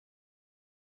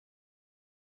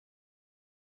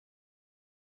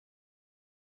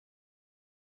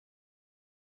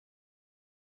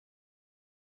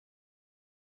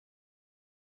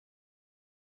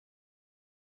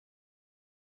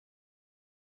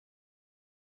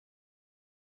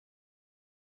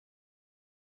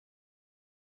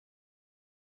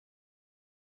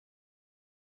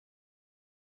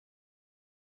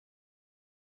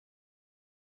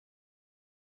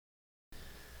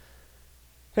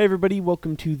Hey everybody,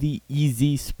 welcome to the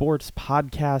Easy Sports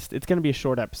Podcast. It's going to be a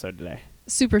short episode today.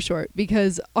 Super short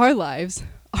because our lives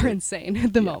are insane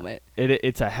at the moment.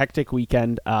 It's a hectic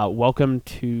weekend. Welcome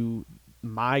to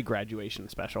my graduation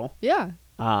special. Yeah.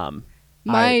 I'm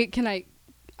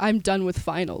done with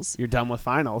finals. You're done with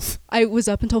finals. I was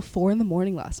up until 4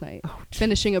 a.m. last night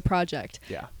finishing a project.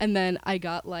 Yeah. And then I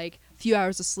got like a few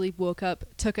hours of sleep, woke up,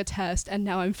 took a test, and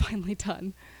now I'm finally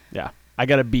done. Yeah. I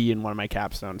got a B in one of my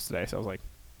capstones today, so I was like,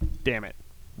 damn it.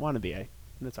 Wanted the A.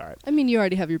 That's all right. I mean, you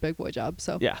already have your big boy job,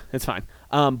 so. Yeah, it's fine.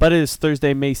 But it is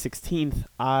Thursday, May 16th.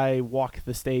 I walk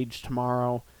the stage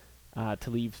tomorrow to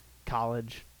leave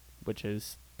college, which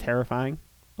is terrifying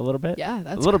a little bit. Yeah,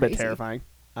 that's a little crazy. bit terrifying.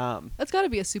 That's got to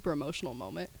be a super emotional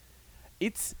moment.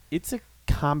 It's a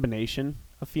combination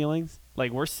of feelings.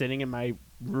 Like, we're sitting in my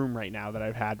room right now that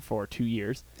I've had for 2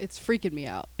 years. It's freaking me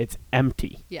out. It's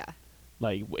empty. Yeah.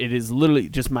 Like, it is literally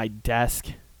just my desk,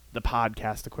 the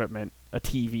podcast equipment, a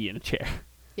TV, and a chair.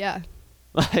 Yeah.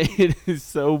 Like, it is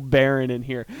so barren in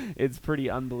here. It's pretty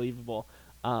unbelievable.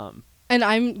 And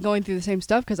I'm going through the same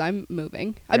stuff because I'm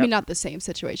moving. I Yep. mean, not the same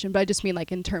situation, but I just mean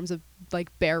like in terms of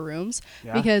like bare rooms.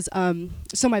 Yeah. Because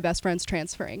so my best friend's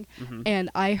transferring, Mhm. and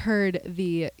I heard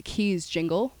the keys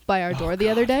jingle by our door the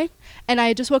God. other day, and I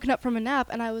had just woken up from a nap,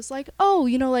 and I was like, oh,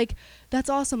 like that's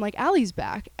awesome, like Allie's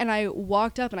back. And I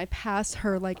walked up and I passed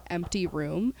her like empty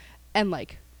room, and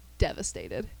like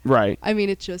devastated. Right. I mean,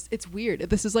 it's weird.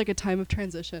 This is like a time of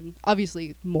transition,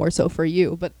 obviously more so for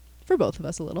you, but for both of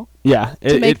us a little. Yeah.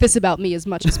 To make this about me as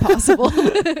much as possible.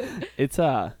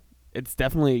 It's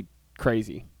definitely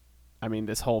crazy. I mean,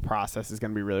 this whole process is going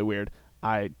to be really weird.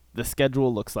 The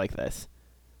schedule looks like this.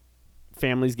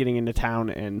 Family's getting into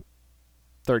town in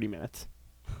 30 minutes.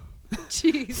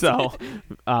 Jeez. So,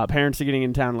 parents are getting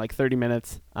in town in like 30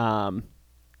 minutes.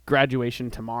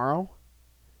 Graduation tomorrow.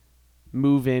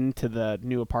 Move into the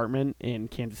new apartment in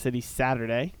Kansas City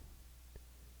Saturday.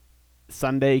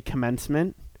 Sunday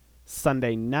commencement.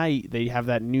 Sunday night, they have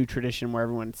that new tradition where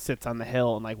everyone sits on the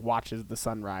hill and like watches the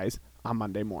sunrise on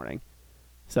Monday morning.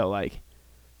 So like,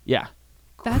 yeah.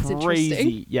 That's crazy.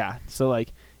 interesting. Yeah. So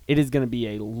like, it is going to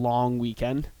be a long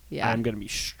weekend. Yeah. I'm going to be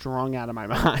strung out of my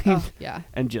mind Oh, yeah.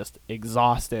 and just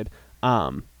exhausted.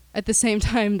 At the same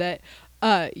time that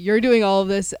you're doing all of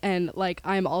this and like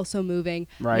I'm also moving.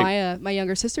 Right. My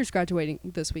younger sister's graduating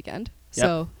this weekend. Yep.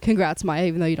 So congrats, Maya,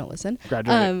 even though you don't listen.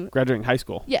 Graduating high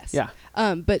school. Yes. Yeah.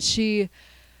 But she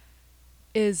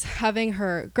is having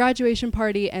her graduation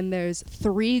party and there's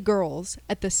 3 girls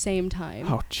at the same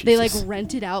time. Oh, They like Jesus.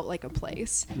 rented out like a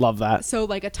place. Love that. So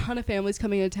like a ton of families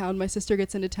coming into town. My sister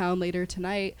gets into town later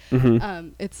tonight.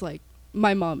 Mhm. It's like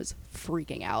my mom is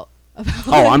freaking out about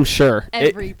Oh, I'm sure.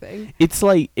 everything. It's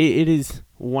like, it is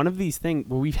one of these things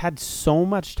where we've had so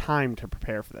much time to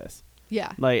prepare for this.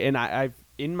 Yeah. Like, and I've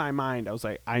in my mind, I was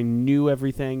like, I knew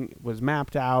everything was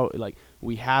mapped out. Like,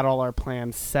 we had all our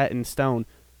plans set in stone.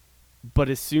 But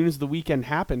as soon as the weekend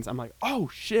happens, I'm like, oh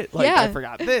shit! Like, Yeah. I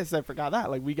forgot this, I forgot that.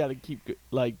 Like, we got to keep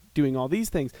like doing all these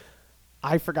things.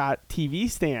 I forgot TV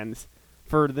stands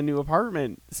for the new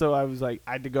apartment, so I was like,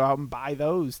 I had to go out and buy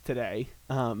those today.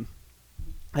 And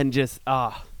just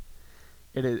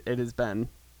it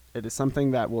is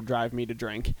something that will drive me to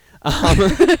drink.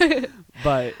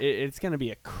 But it's gonna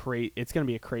be a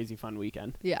crazy fun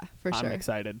weekend. Yeah, for sure. I'm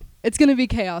excited. It's gonna be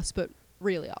chaos, but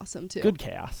really awesome too. Good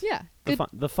chaos. Yeah. The Good.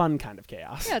 the fun kind of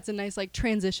chaos. Yeah, it's a nice like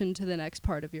transition to the next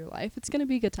part of your life. It's gonna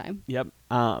be a good time. Yep.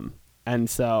 And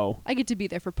so I get to be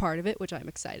there for part of it, which I'm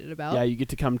excited about. yeah, you get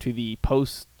to come to the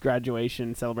post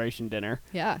graduation celebration dinner.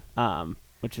 Yeah.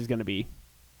 Which is gonna be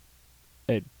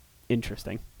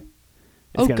interesting.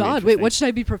 Oh God! Wait, what should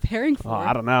I be preparing for? Oh,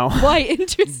 I don't know. Why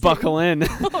interesting? Buckle in.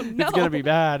 Oh no! It's gonna be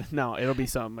bad. No, it'll be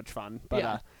so much fun. But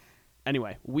Yeah.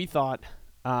 Anyway, we thought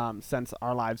since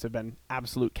our lives have been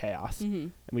absolute chaos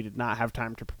and we did not have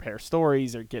time to prepare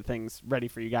stories or get things ready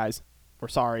for you guys, we're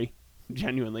sorry.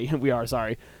 Genuinely, we are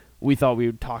sorry. We thought we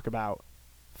would talk about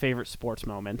favorite sports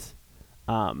moments,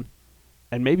 and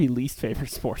maybe least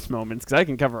favorite sports moments because I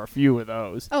can cover a few of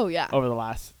those. Oh yeah. Over the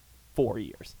last 4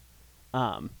 years.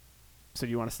 So do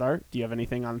you want to start? Do you have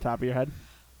anything on the top of your head?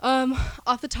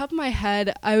 Off the top of my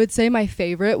head, I would say my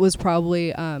favorite was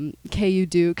probably KU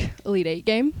Duke Elite 8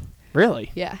 game.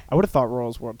 Really? Yeah. I would have thought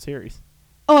Royals World Series.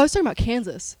 Oh, I was talking about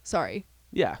Kansas. Sorry.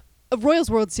 Yeah.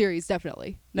 Royals World Series,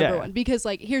 definitely number Yeah. one, because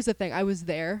like here's the thing, I was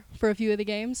there for a few of the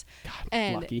games, God,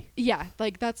 and lucky. yeah,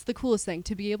 like that's the coolest thing,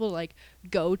 to be able to like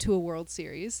go to a World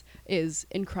Series is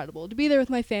incredible. To be there with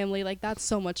my family, like that's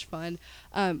so much fun.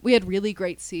 We had really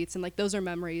great seats, and like those are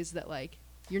memories that like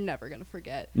you're never gonna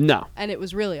forget. No. And it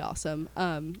was really awesome.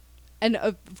 And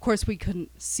of course we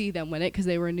couldn't see them win it because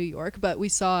they were in New York, but we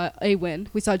saw a win.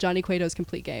 We saw Johnny Cueto's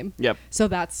complete game. Yep. So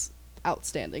that's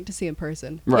outstanding to see in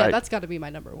person. Right. Yeah, that's got to be my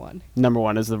number one. Number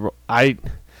one is I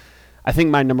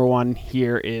think my number one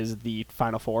here is the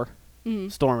Final Four.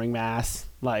 Storming Mass,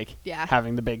 like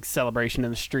having the big celebration in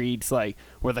the streets, like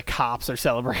where the cops are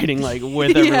celebrating like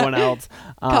with everyone else.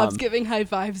 Cops giving high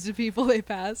fives to people they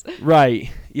pass.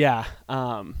 Right. Yeah.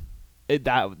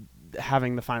 That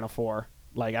having the Final Four,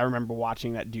 like I remember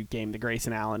watching that Duke game, the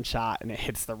Grayson Allen shot, and it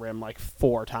hits the rim like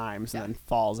 4 times and then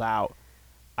falls out.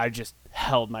 I just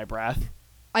held my breath.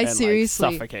 I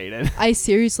seriously suffocated. I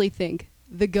seriously think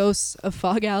the ghosts of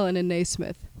Fog Allen and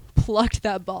Naismith plucked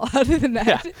that ball out of the net.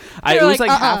 Yeah. It was like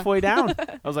halfway down.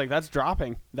 I was like, that's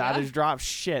dropping. That is drop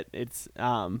shit. It's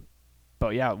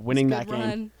but yeah, winning that game.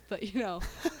 Run, but you know.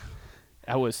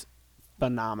 That was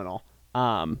phenomenal.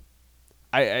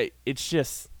 It's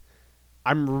just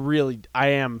I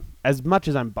am, as much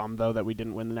as I'm bummed though that we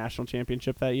didn't win the national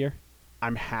championship that year,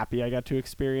 I'm happy I got to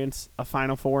experience a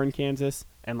Final Four in Kansas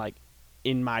and like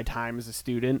in my time as a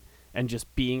student. And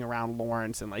just being around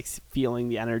Lawrence and like feeling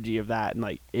the energy of that, and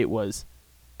like it was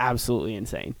absolutely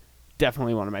insane.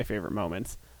 Definitely one of my favorite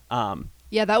moments.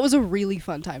 Yeah, that was a really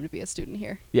fun time to be a student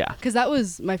here. Yeah, because that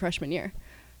was my freshman year.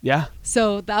 Yeah.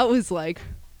 So that was like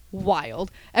wild.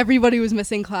 Everybody was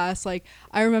missing class. Like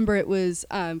I remember it was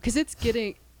because it's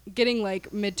getting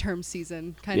like midterm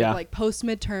season, kind of like post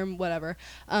midterm, whatever.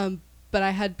 But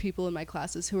I had people in my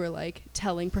classes who were like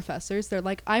telling professors, they're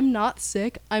like, I'm not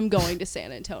sick, I'm going to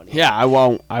San Antonio. Yeah, I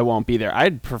won't be there. I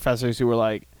had professors who were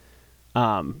like,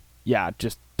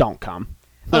 just don't come.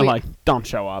 They're like, don't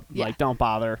show up. Yeah. Like, don't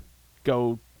bother.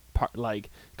 Go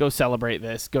celebrate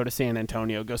this. Go to San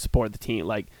Antonio. Go support the team.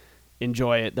 Like,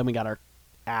 enjoy it. Then we got our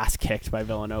ass kicked by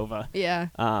Villanova. Yeah.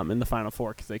 In the Final Four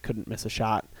because they couldn't miss a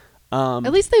shot.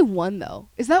 At least they won, though.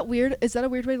 Is that weird? Is that a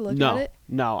weird way to look at it?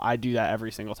 No, I do that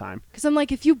every single time. Because I'm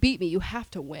like, if you beat me, you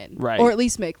have to win. Right. Or at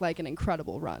least make, like, an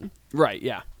incredible run. Right,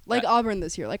 yeah. Like Auburn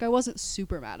this year. Like, I wasn't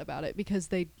super mad about it because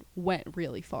they went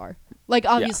really far. Like,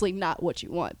 obviously not what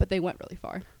you want, but they went really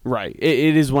far. Right.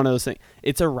 It is one of those things.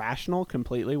 It's irrational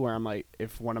completely where I'm like,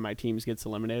 if one of my teams gets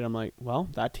eliminated, I'm like, well,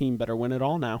 that team better win it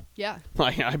all now. Yeah.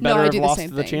 Like, I better have lost to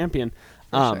the thing. champion.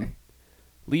 For sure.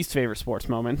 Least favorite sports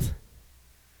moments?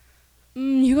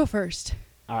 You go first.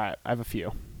 All right. I have a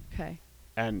few. Okay.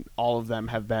 And all of them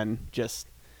have been just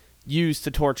used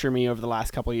to torture me over the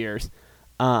last couple of years.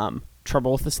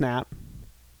 Trouble with the snap.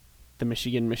 The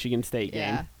Michigan State game.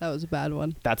 Yeah, that was a bad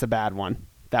one. That's a bad one.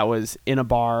 That was in a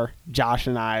bar. Josh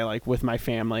and I, like with my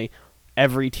family,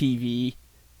 every TV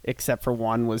except for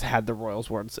one had the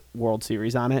Royals World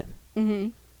Series on it. Mm-hmm.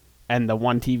 And the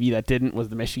one TV that didn't was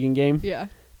the Michigan game. Yeah.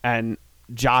 And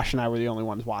Josh and I were the only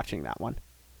ones watching that one.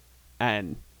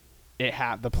 And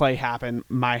the play happened.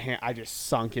 I just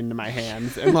sunk into my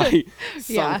hands and like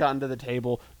sunk onto the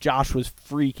table. Josh was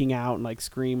freaking out and like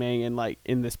screaming and like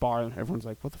in this bar, and everyone's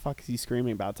like, "What the fuck is he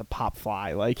screaming about? It's a pop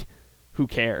fly. Like, who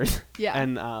cares?" Yeah.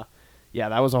 And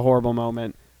that was a horrible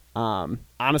moment.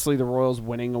 Honestly, the Royals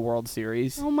winning a World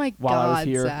Series while I was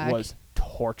here Zach. was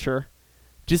torture.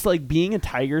 Just like being a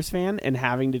Tigers fan and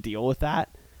having to deal with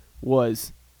that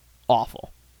was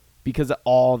awful because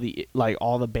all the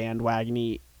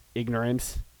bandwagony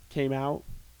ignorance came out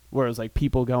where it was like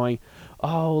people going,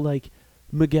 oh, like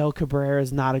Miguel Cabrera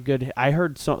is not a good. I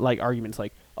heard some like arguments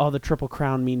like, oh, the Triple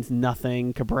Crown means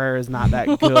nothing. Cabrera is not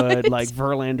that good. Like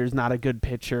Verlander's not a good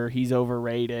pitcher. He's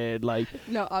overrated. Like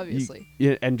no, obviously.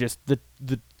 And just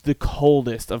the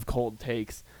coldest of cold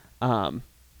takes,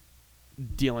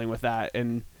 dealing with that.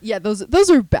 And yeah, those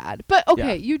are bad. But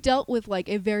okay, you dealt with like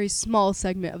a very small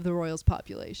segment of the Royals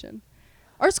population.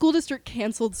 Our school district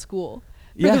canceled school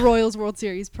for the Royals World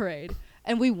Series parade.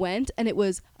 And we went, and it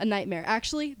was a nightmare.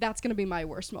 Actually, that's going to be my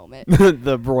worst moment.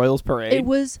 The Royals parade? It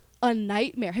was a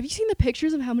nightmare. Have you seen the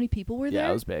pictures of how many people were there? Yeah,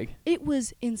 it was big. It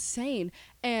was insane.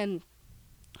 And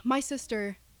my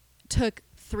sister took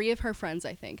 3 of her friends,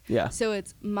 I think. Yeah. So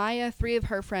it's Maya, 3 of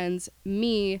her friends,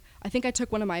 me, I think I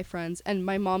took one of my friends, and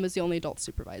my mom is the only adult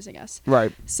supervising us.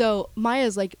 Right. So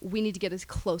Maya's like, we need to get as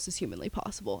close as humanly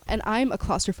possible. And I'm a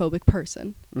claustrophobic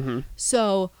person. Mm-hmm.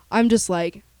 So I'm just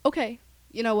like, okay,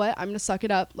 you know what? I'm going to suck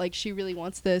it up. Like, she really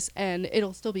wants this, and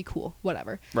it'll still be cool.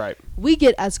 Whatever. Right. We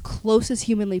get as close as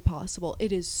humanly possible.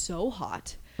 It is so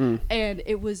hot. And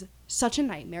it was such a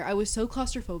nightmare. I was so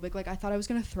claustrophobic. Like, I thought I was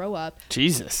going to throw up.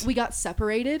 Jesus. We got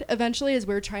separated eventually as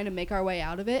we were trying to make our way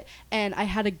out of it. And I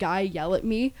had a guy yell at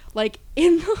me, like,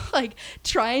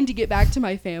 trying to get back to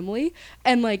my family.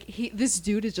 And, like, this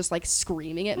dude is just, like,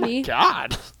 screaming at me. Oh, my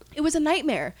God. It was a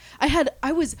nightmare.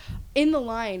 I was in the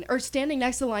line or standing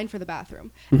next to the line for the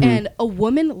bathroom, and a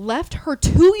woman left her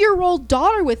 2-year-old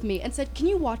daughter with me and said, "Can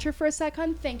you watch her for a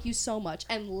second? Thank you so much,"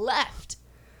 and left.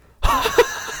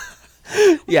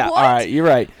 Yeah, What? all right, you're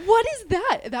right. What is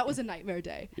that? That was a nightmare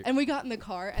day. And we got in the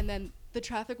car, and then the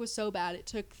traffic was so bad it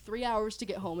took 3 hours to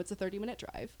get home. It's a 30-minute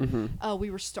drive. We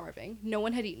were starving. No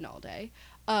one had eaten all day.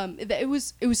 It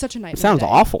was such a nightmare. It sounds day.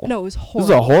 awful. No, it was horrible. This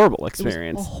is a horrible It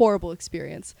experience. was a horrible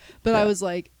experience. But I Yeah. was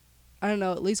like, I don't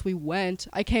know, at least we went.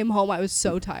 I came home, I was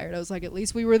so tired. I was like, at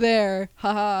least we were there.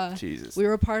 Haha. Jesus. We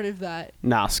were a part of that.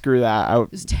 Nah, screw that. It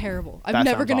was terrible. I'm That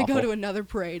never sounds going to go awful. to another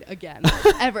parade again.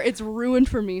 Ever. It's ruined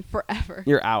for me forever.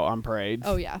 You're out on parades.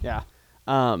 Oh, yeah. Yeah.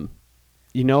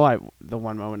 The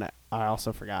one moment I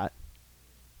also forgot.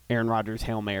 Aaron Rodgers'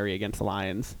 Hail Mary against the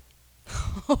Lions.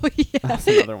 Oh, yeah. That's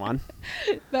another one.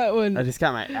 That one. I just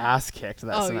got my ass kicked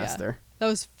that Oh, yeah. semester. That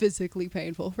was physically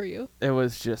painful for you. It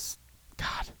was just,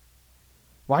 God.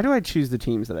 Why do I choose the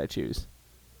teams that I choose?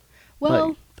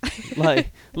 Well,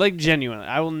 Like genuinely,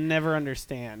 I will never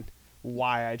understand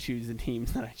why I choose the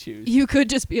teams that I choose. you could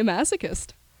just be a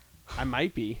masochist. I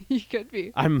might be. You could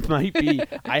be. I might be.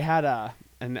 I had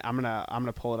and I'm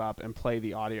gonna pull it up and play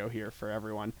the audio here for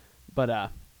everyone. But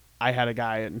I had a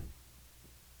guy in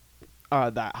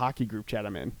that hockey group chat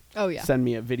I'm in. Oh, yeah. Send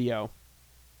me a video,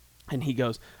 and he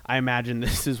goes, "I imagine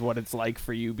this is what it's like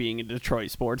for you being a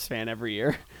Detroit sports fan every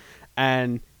year,"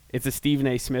 and it's a Stephen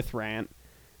A. Smith rant,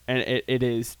 and it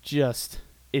is just,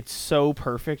 it's so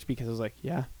perfect because I was like,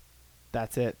 yeah,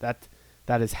 that's it.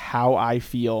 That is how I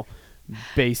feel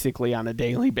basically on a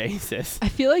daily basis. I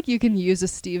feel like you can use a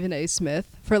Stephen A.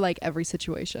 Smith for like every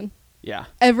situation. Yeah.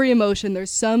 Every emotion, there's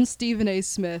some Stephen A.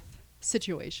 Smith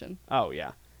situation. Oh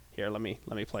yeah. Here, let me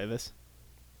play this.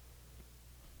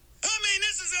 I mean,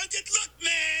 this is look,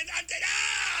 man.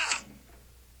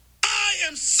 I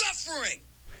am suffering.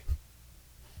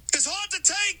 It's hard to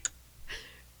take.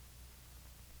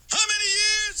 How many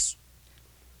years?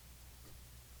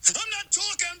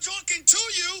 I'm talking to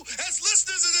you as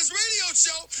listeners of this radio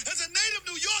show, as a native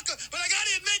New Yorker, but I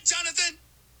gotta admit, Jonathan,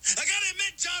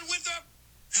 John Winthrop,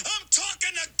 I'm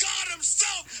talking to God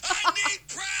himself. I need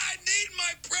prayer. I need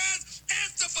my prayers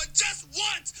answered for just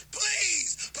once.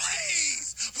 Please,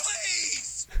 please,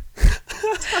 please.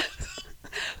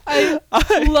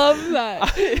 I love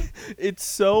that. It's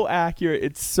so accurate.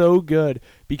 It's so good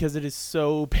because it is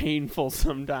so painful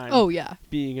sometimes. Oh, yeah.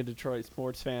 Being a Detroit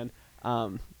sports fan.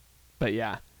 But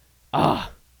yeah.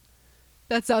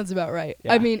 That sounds about right.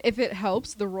 Yeah. I mean, if it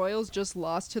helps, the Royals just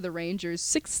lost to the Rangers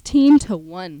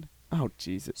 16-1. Oh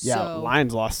Jesus. Yeah, So-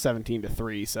 Lions lost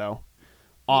 17-3, so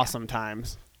awesome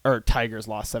times. Or Tigers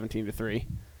lost 17-3.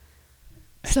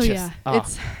 So Just- yeah,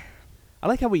 it's I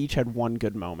like how we each had one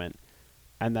good moment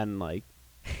and then like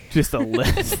just a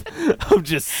list of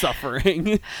just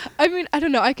suffering. I mean, I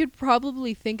don't know. I could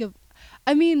probably think of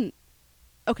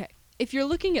okay, if you're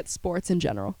looking at sports in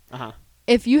general, Uh-huh.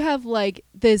 if you have like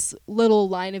this little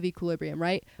line of equilibrium,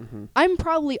 right? Mm-hmm. I'm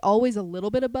probably always a little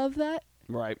bit above that.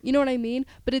 Right. You know what I mean?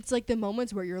 But it's like the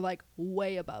moments where you're like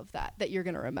way above that you're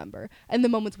going to remember. And the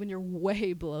moments when you're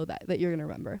way below that you're going to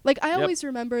remember. Like I always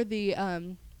remember the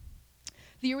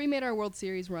year we made our World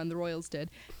Series run, the Royals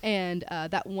did, and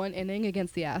that one inning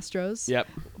against the Astros. Yep.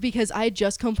 Because I had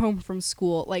just come home from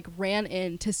school, like ran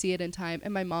in to see it in time,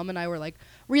 and my mom and I were like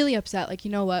really upset. Like,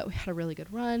 you know what? We had a really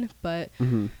good run, but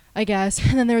I guess.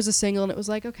 And then there was a single, and it was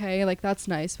like, okay, like that's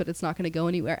nice, but it's not going to go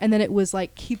anywhere. And then it was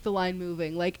like, keep the line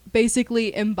moving, like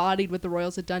basically embodied what the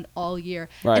Royals had done all year.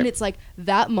 Right. And it's like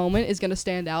that moment is going to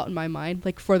stand out in my mind,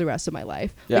 like for the rest of my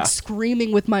life. Yeah. Like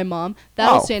screaming with my mom,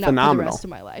 that'll stand out for the phenomenal. rest of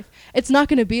my life. It's not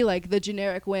going to be like the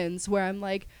generic wins where I'm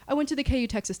like, I went to the KU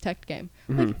Texas Tech game.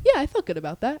 Like, yeah, I felt good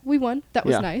about that. We won. That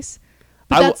was Yeah. nice.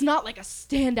 But that's not like a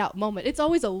standout moment. It's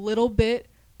always a little bit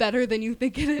better than you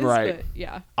think it is. Right. But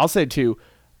yeah. I'll say too,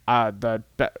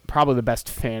 probably the best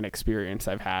fan experience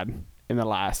I've had in the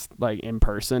last, like,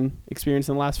 in-person experience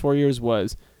in the last 4 years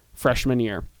was freshman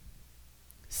year.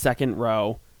 Second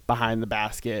row behind the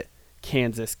basket,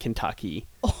 Kansas, Kentucky.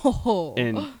 Oh.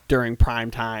 And during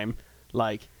prime time,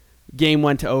 like, game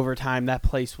went to overtime. That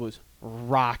place was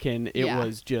rocking. It Yeah.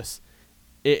 was just,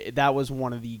 that was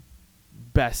one of the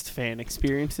best fan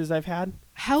experiences I've had.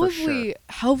 How for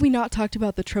have we not talked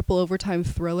about the triple overtime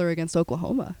thriller against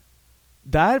Oklahoma?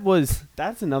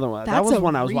 That's another one. That That's was a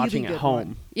one I was really watching at good home.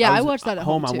 one. Yeah, I was watched that at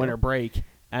home on too. winter break,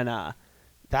 and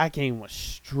that game was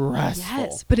stressful.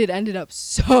 Yes, but it ended up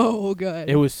so good.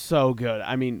 It was so good.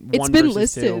 I mean, It's one been versus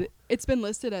listed. two. It's been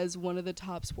listed as one of the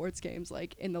top sports games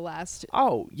like in the last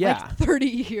Oh yeah, like 30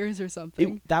 years or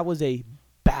something. that was a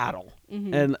battle,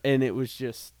 and it was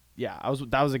just Yeah,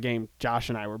 that was a game Josh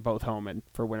and I were both home and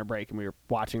for winter break, and we were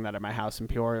watching that at my house in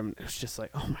Peoria, and it was just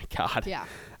like, oh my God. Yeah.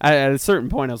 At a certain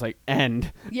point, I was like,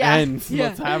 end. Yeah. Yeah.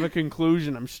 Let's have a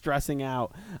conclusion. I'm stressing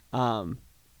out.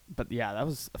 But yeah, that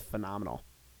was phenomenal.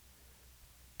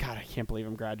 God, I can't believe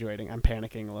I'm graduating. I'm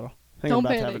panicking a little. I think Don't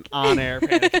I'm about to have panic. an on-air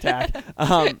panic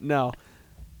attack. No.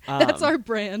 That's our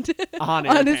brand.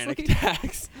 on-air honestly. panic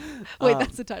attacks. Wait,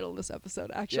 that's the title of this episode,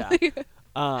 actually.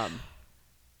 Yeah.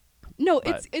 No,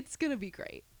 but it's gonna be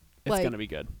great. It's Like, gonna be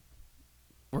good.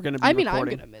 We're gonna be I mean, I'm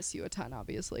recording. gonna miss you a ton,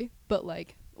 obviously, but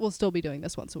like we'll still be doing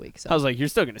this once a week. So I was like, you're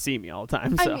still gonna see me all the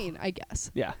time. So. I mean, I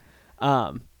guess. Yeah.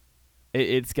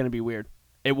 It's gonna be weird.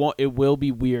 It will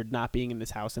be weird not being in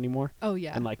this house anymore. Oh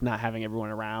yeah. And like not having everyone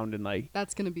around and like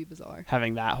That's gonna be bizarre.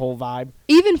 having that whole vibe.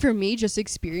 Even for me, just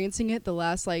experiencing it the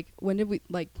last when did we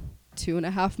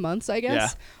 2.5 months, I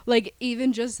guess. Yeah. Like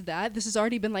even just that, this has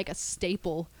already been like a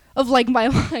staple of like my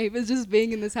life is just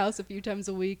being in this house a few times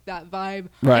a week. That vibe.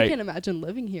 Right. I can't imagine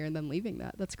living here and then leaving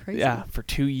that. That's crazy. Yeah, for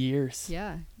 2 years.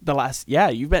 Yeah.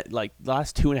 You've been like the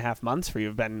last 2.5 months for you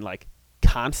have been like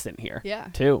constant here. Yeah.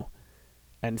 Too.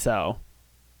 And so,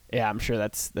 yeah, I'm sure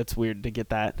that's weird to get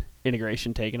that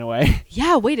integration taken away.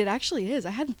 Yeah. Wait, it actually is. I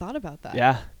hadn't thought about that.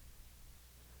 Yeah.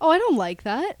 Oh, I don't like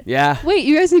that. Yeah. Wait,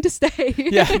 you guys need to stay.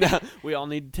 Yeah. No, we all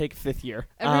need to take 5th year.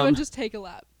 Everyone just take a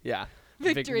lap. Yeah.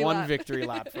 Victory one lap. victory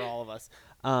lap for all of us.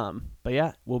 But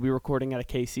yeah, we'll be recording at a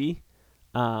KC.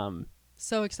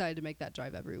 So excited to make that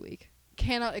drive every week.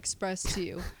 Cannot express to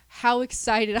you how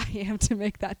excited I am to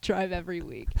make that drive every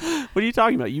week. What are you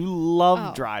talking about? You love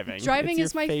Oh, driving. Driving It's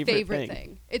is your my favorite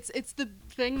thing. It's the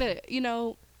thing that,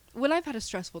 when I've had a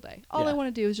stressful day, all I Yeah.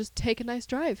 want to do is just take a nice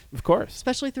drive, Of course.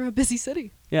 especially through a busy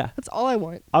city. Yeah. That's all I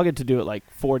want. I'll get to do it like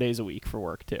 4 days a week for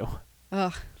work too.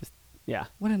 Ugh, Yeah.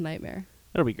 what a nightmare.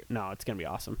 It'll be good. No, it's going to be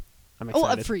awesome. I'm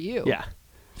excited. Oh, for you. Yeah.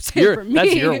 Same for me.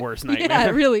 That's your worst nightmare. Yeah,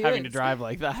 it really having to is. drive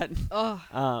like that.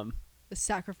 Ugh, the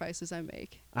sacrifices I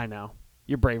make. I know.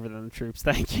 You're braver than the troops.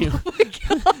 Thank you. Oh my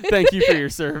God. Thank you for your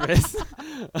service.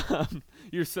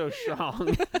 You're so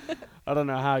strong. I don't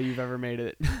know how you've ever made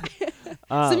it.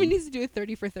 Somebody needs to do a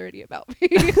 30 for 30 about me.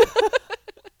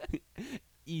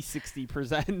 E60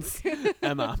 presents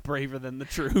Emma, braver than the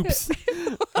troops.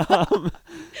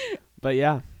 But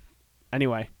yeah.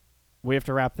 Anyway, we have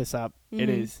to wrap this up. It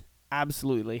Mhm. is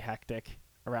absolutely hectic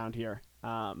around here.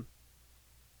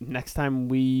 Next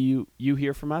time you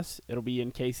hear from us, it'll be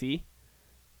in KC.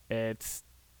 It's,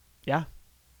 yeah.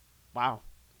 Wow.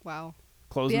 Wow.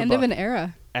 Closing The the end of book. an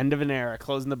era. End of an era.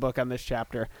 Closing the book on this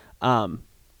chapter.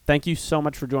 Thank you so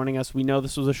much for joining us. We know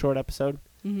this was a short episode.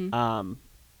 Mm-hmm.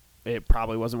 It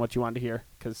probably wasn't what you wanted to hear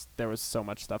because there was so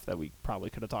much stuff that we probably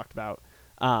could have talked about.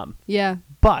 Yeah.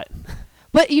 But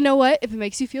But you know what? If it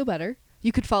makes you feel better,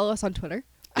 you could follow us on Twitter.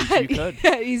 you could.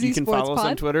 Easy You can Sports follow us on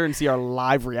Pod. Twitter and see our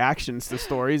live reactions to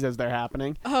stories as they're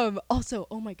happening. Also,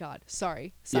 oh my God,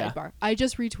 sorry. Yeah. Sidebar. I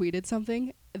just retweeted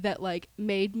something that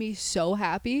made me so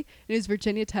happy. It is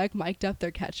Virginia Tech mic'd up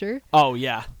their catcher. Oh,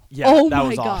 yeah. Yeah, oh that my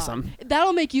was God. awesome.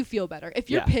 That'll make you feel better. If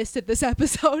you're Yeah. pissed at this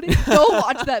episode, go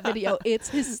watch that video. It's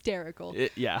hysterical.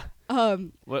 Yeah.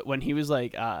 Um, When he was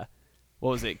like, what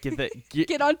was it?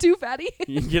 get on too fatty.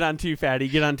 Get on too fatty.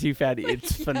 Get on too fatty.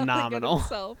 It's Yelling at phenomenal.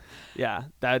 himself. Yeah,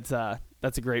 that's a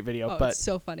great video. Oh, but it's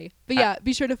so funny. But yeah,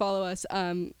 be sure to follow us.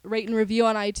 Rate and review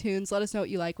on iTunes. Let us know what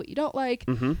you like, what you don't like.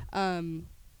 Mhm. Um,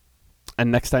 And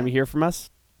next time you hear from us,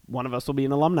 one of us will be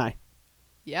an alumni.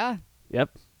 yeah.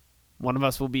 Yep. One of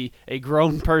us will be a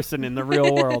grown person in the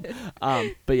real world.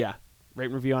 But yeah, rate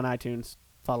and review on iTunes.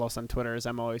 Follow us on Twitter, as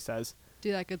Emma always says.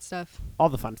 Do that good stuff. All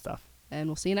the fun stuff. And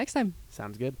we'll see you next time.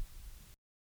 Sounds good.